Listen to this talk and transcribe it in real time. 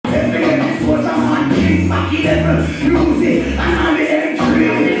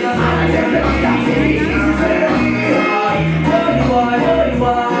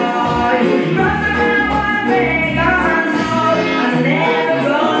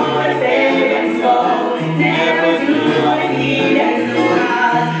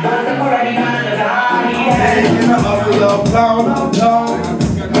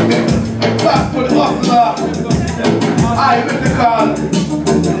Back to the hustler. Iritikal.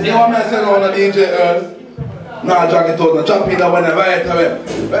 You want me to say on the DJ Earth? Nah, drag it out, jump in there whenever right away.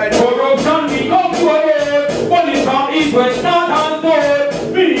 Right. Corruption, we come to a road. Money from east, west, north and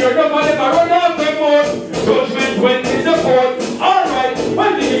south. Me here, the man, never run off the boat. Judgment when it's the court. Alright,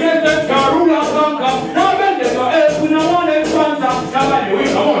 when the innocent can rule and conquer. Now when there's no help, we no want them sponsor. Now when you win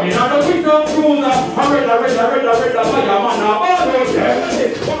some money, now the quick some cruiser. Red, fireman, a ball out there.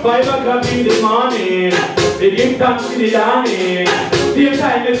 5 o'clock in the morning, they give thanks to the Danny. Same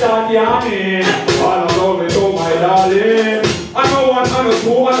time they start yawning. All around me, oh my darling. I know 1, I know 2,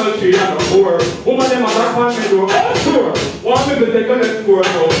 I know 3, I know 4. Woman, them are not on me door, oh sure. One people take a left score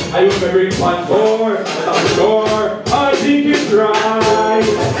now. I use my ring pan 4, at the door. I think it's right.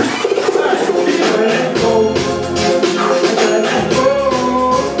 Let's go.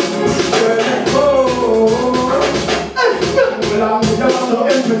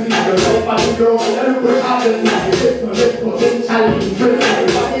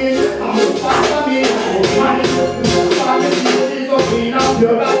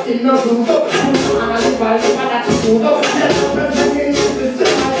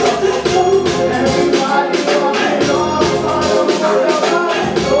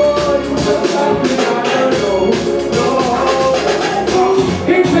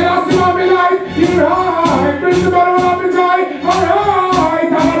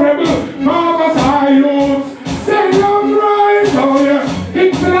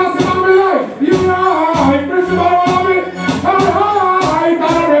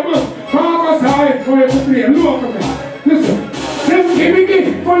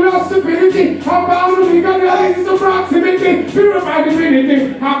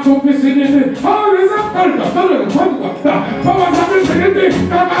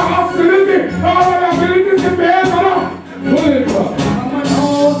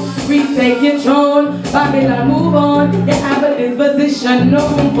 Retake your throne, Babylon move on. They have a disposition, no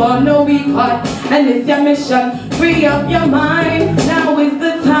room for no weak heart. And it's your mission, free up your mind. Now is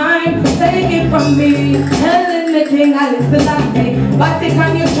the time, take it from me. Helen the king, I listen, I say. But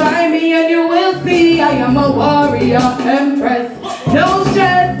can you try me and you will see I am a warrior, empress. No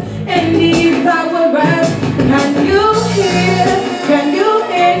stress, in these I will rest. Can you hear? Can you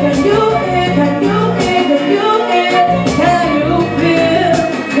hear? Can you hear? Can you hear? Can you hear? Can you feel?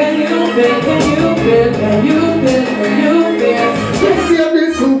 Can you feel? Can you feel? Can you feel? Can you feel? You see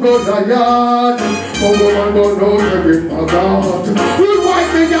this who goes a yard. Kongo man don't know the big about. We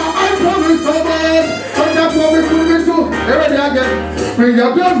white me now, I promise so bad. And that's what we put me to. Ready again. Bring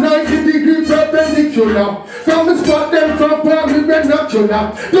your blood 90 degrees perpendicular. From the spot them from parliament natural.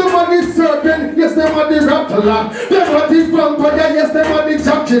 Them are the serpent, yes them are the rattler. Them are the vampire, yes them are the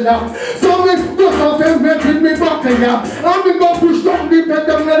jocular. So we go off and met with me back here. And we go push down the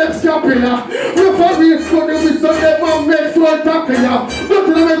pedal and them scapula. Referee is going to be so them are made for tackle. But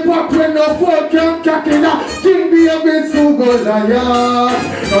let me pop when no fall can't cackle. King be a bit so good like that.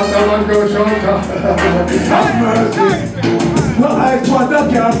 Not someone go shorter. Have mercy. No, I want that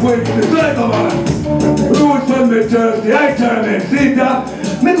can't wait to the cycle man. Rules from the Thursday, I turn and see that.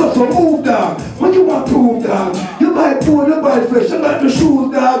 Make us some move down. When you want to move down, you buy poor, you buy fresh, you buy the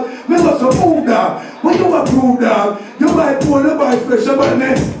shoes down. Make us some move down. When you want to move down, you buy poor, you buy fresh, you buy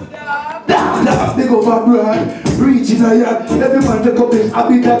the down, big over brand, reaching a yard. Every man take up his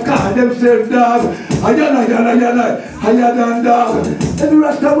habit and call themselves dog. Higher than dog. Every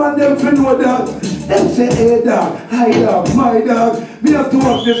rasta man them fi know that. Them say hey dog, hi dog, my dog. Me have to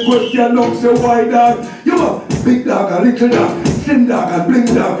ask this question, don't say why dog. You a big dog and little dog, slim dog and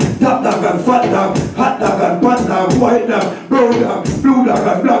bling dog, top dog and fat dog, hot dog and pot dog, white dog, brown dog, blue dog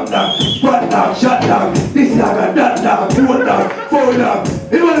and black dog, spot dog, shot dog, this dog and that dog, four dog, four dog.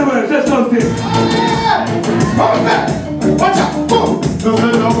 Emmanuel, say something. Watch out, boom! So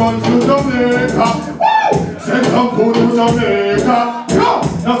send the guns to Jamaica. Woo! Send some food to Jamaica. Go!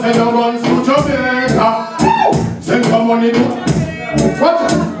 Now send the guns to Jamaica. Woo! Send some money to... Watch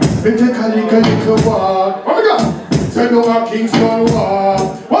out! We take a little walk. Oh my God! Send over Kingston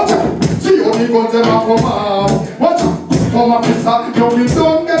walk. Watch out! See how the guns them have come out. Watch out! Come officer, you will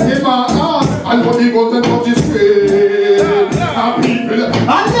don't get him out. And how the guns them touch his face. And people...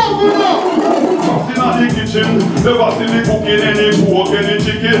 I never know! In the kitchen, kitchen. Never see me cooking any pork, any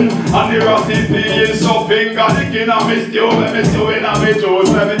chicken. And the recipe is something got the king of me stew in a me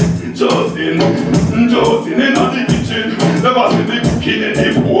toast, let me Justin in the kitchen. Never see me cooking any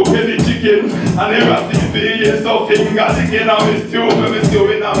pork, any chicken. And the recipe is something got the king of me stew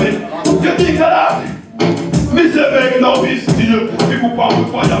in a me. You think of that? Me say make no mistake. Me cook on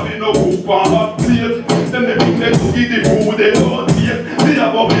with fire, me no cook on hot plate. Then they think they cook the food they don't eat. Me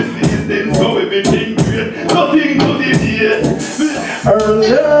have up the seasoning so everything great. Nothing to debate. Her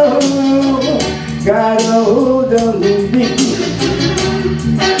love got a hold on me.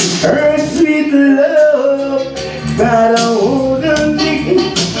 Her sweet love got a hold on me.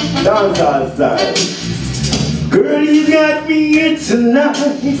 Dancehall style. Girl, you got me here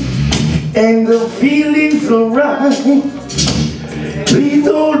tonight, and the feeling's so right. Please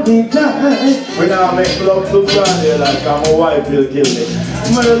hold me tight. When I make love to Friday like I'm a wife, you'll kill me.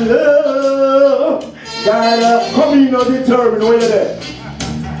 My love, gotta come in or determine where you're there.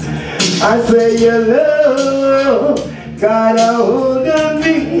 I say your love, gotta hold on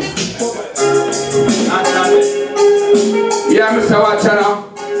me. Yeah, Mr. Watcher now.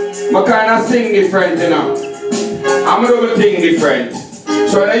 I kinda sing different, you know. I'm a little thing different.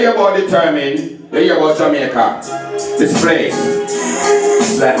 So when I hear about determined, you hear about Jamaica. This place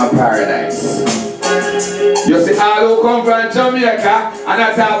is like my paradise. You see all who come from Jamaica and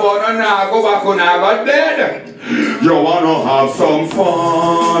I talk about no now go back on never dead. You wanna have some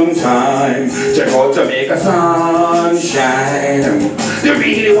fun time. Check out Jamaica sunshine. You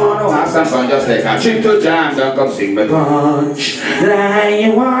really wanna have some fun, just take a trip to jam, don't come sing me punch. Like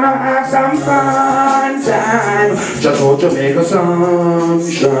you wanna have some fun time. Check out Jamaica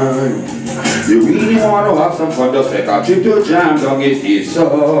sunshine. You really wanna have some fun, just take a trip to jam, don't get it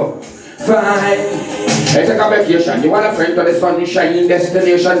so fine. Hey, take a vacation. You want a friend to the sunshine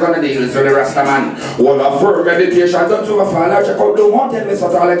destination, gonna deal with the Rasta man. All a firm meditation, don't you a fall out, check out the mountain, miss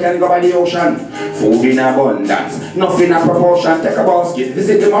out all I can go by the ocean. Food in abundance, nothing in proportion. Take a basket,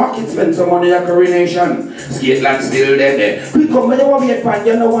 visit the market, spend some money at coronation. Skateland still dead. We come when you want me pan,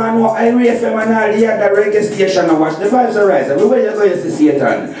 you know one more IRFM and all the other reggae station and watch the vibes arise. Everywhere you go, you see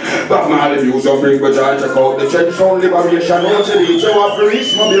Satan. But my views don't bring but joy, check out the church sound liberation. Don't you reach, you have to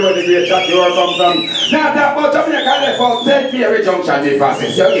reach, maybe where the great chat you are come from. Now that about Jamaica, left out Sept junction, the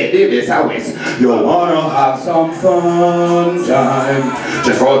fastest. You get this always. You wanna have some fun time.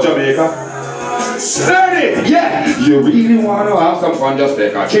 Check out Jamaica. Learn it, yeah. You really wanna have some fun, just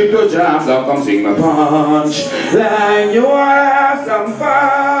take a trip to jam, don't come sing my punch. Then you wanna have some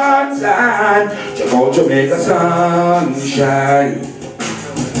fun time. Check out Jamaica sunshine.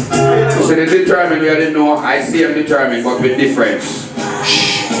 You see the determined, we didn't know. I see him determined, but with difference.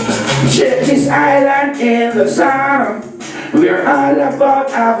 Check this island in the sun. We're all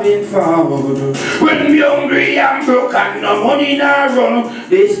about having fun. When we're hungry and broke and no money nor run,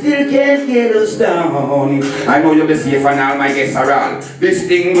 they still can't get us down. I know you'll be safe and all my guests are all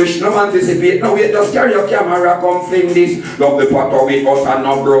distinguished, no anticipate, no wait, just carry your camera, come film this. Love the pot with us and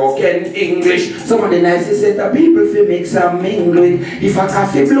no broken English. Some of the nicest set of people feel make some mingling. If a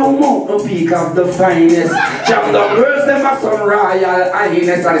coffee bloom out, no peak of the finest. Jam the girls, them have some royal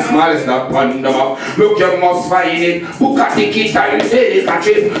highness, and the smallest not pun them up. Look, you must find it. Book a ticket and take a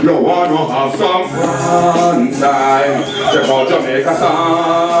trip. You wanna have some fun time. Check out Jamaica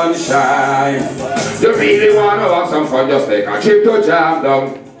sunshine. You really wanna have some fun, just take a trip to jam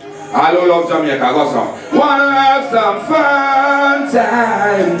down. All who love Jamaica, go some. Wanna have some fun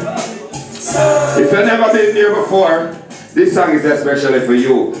time. If you've never been there before, this song is especially for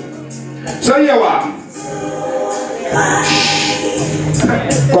you. So here what?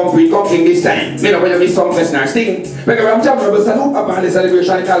 Come king this time. Me know when you miss some fest now sting. Make a ram jam rebel salute upon the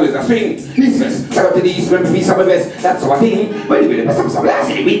celebration it always a swing. This fest, I go to the east when peace of the best. That's our thing. When you will the best some last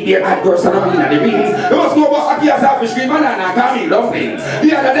in the week beer hot girls and a bean and the ring. You must go back at Fiesta fish cream banana coming dumpling.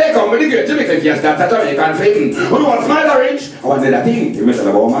 The other day come with the great Jamaican Fiesta, that's a Jamaican thing. Who want smile orange? I want that thing. You miss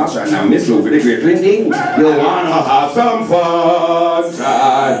the ball march and now miss Lou with the great drinking. You wanna have some fun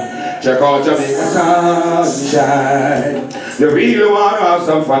time. Check out Jamaica sunshine. You really wanna have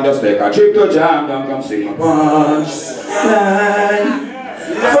some fun, just take a trip to jam, don't come sing a punch line.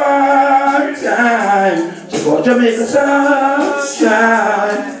 Fun time. Check out Jamaica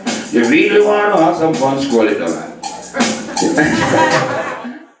sunshine. You really wanna have some fun, scroll it down.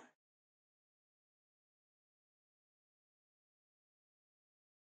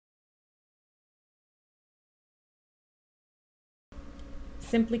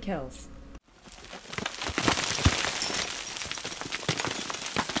 Simply Kills.